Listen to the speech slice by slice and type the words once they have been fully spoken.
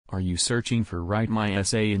Are you searching for Write My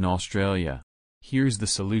Essay in Australia? Here's the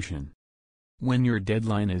solution. When your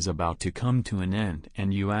deadline is about to come to an end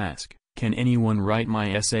and you ask, "Can anyone write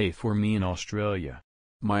my essay for me in Australia?"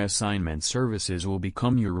 My Assignment Services will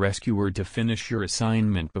become your rescuer to finish your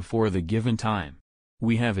assignment before the given time.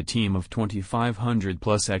 We have a team of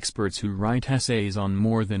 2,500+ experts who write essays on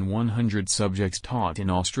more than 100 subjects taught in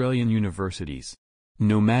Australian universities.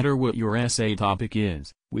 No matter what your essay topic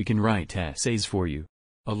is, we can write essays for you.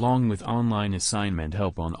 Along with online assignment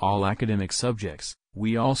help on all academic subjects,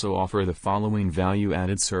 we also offer the following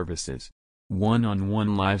value-added services.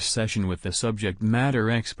 One-on-one live session with the subject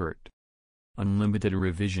matter expert. Unlimited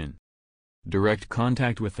revision. Direct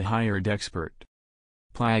contact with the hired expert.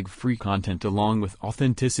 Flag-free content along with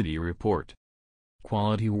authenticity report.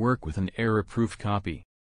 Quality work with an error-proof copy.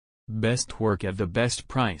 Best work at the best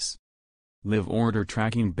price. Live order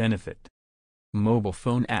tracking benefit. Mobile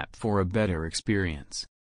phone app for a better experience.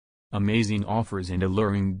 Amazing offers and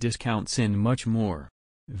alluring discounts and much more.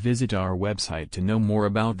 Visit our website to know more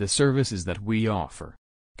about the services that we offer.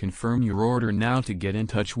 Confirm your order now to get in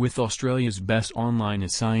touch with Australia's best online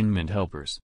assignment helpers.